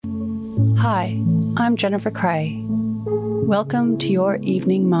Hi, I'm Jennifer Cray. Welcome to your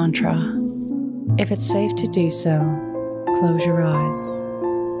evening mantra. If it's safe to do so, close your eyes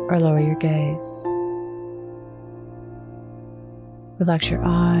or lower your gaze. Relax your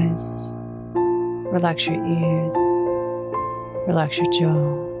eyes, relax your ears, relax your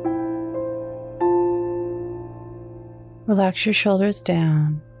jaw. Relax your shoulders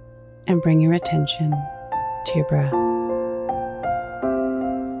down and bring your attention to your breath.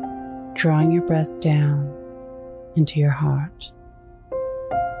 Drawing your breath down into your heart.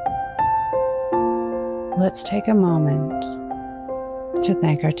 Let's take a moment to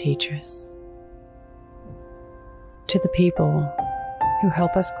thank our teachers, to the people who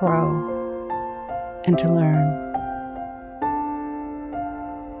help us grow and to learn,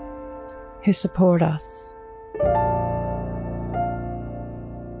 who support us,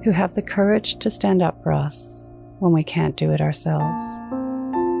 who have the courage to stand up for us when we can't do it ourselves,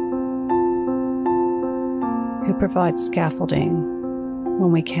 who provide scaffolding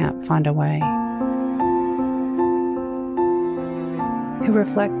when we can't find a way, who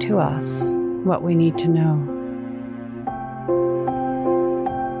reflect to us what we need to know,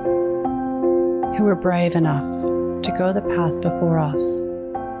 who are brave enough to go the path before us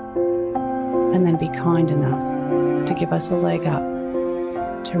and then be kind enough to give us a leg up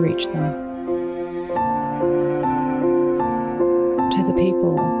to reach them, to the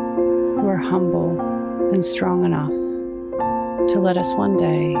people who are humble and strong enough to let us one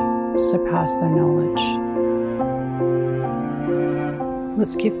day surpass their knowledge.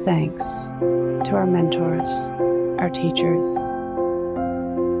 Let's give thanks to our mentors, our teachers,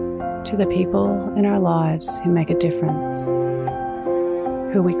 to the people in our lives who make a difference,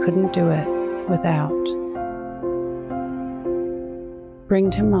 who we couldn't do it without.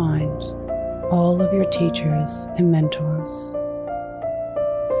 Bring to mind all of your teachers and mentors.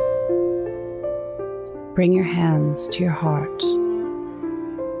 Bring your hands to your heart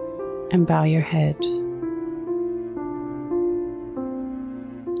and bow your head.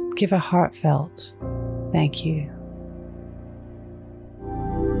 Give a heartfelt thank you.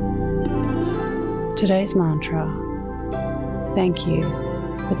 Today's mantra: thank you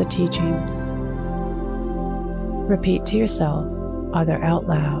for the teachings. Repeat to yourself, either out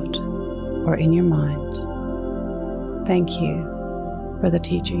loud or in your mind, thank you for the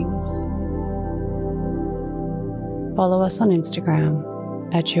teachings. Follow us on Instagram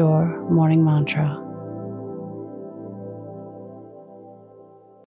at Your Morning Mantra.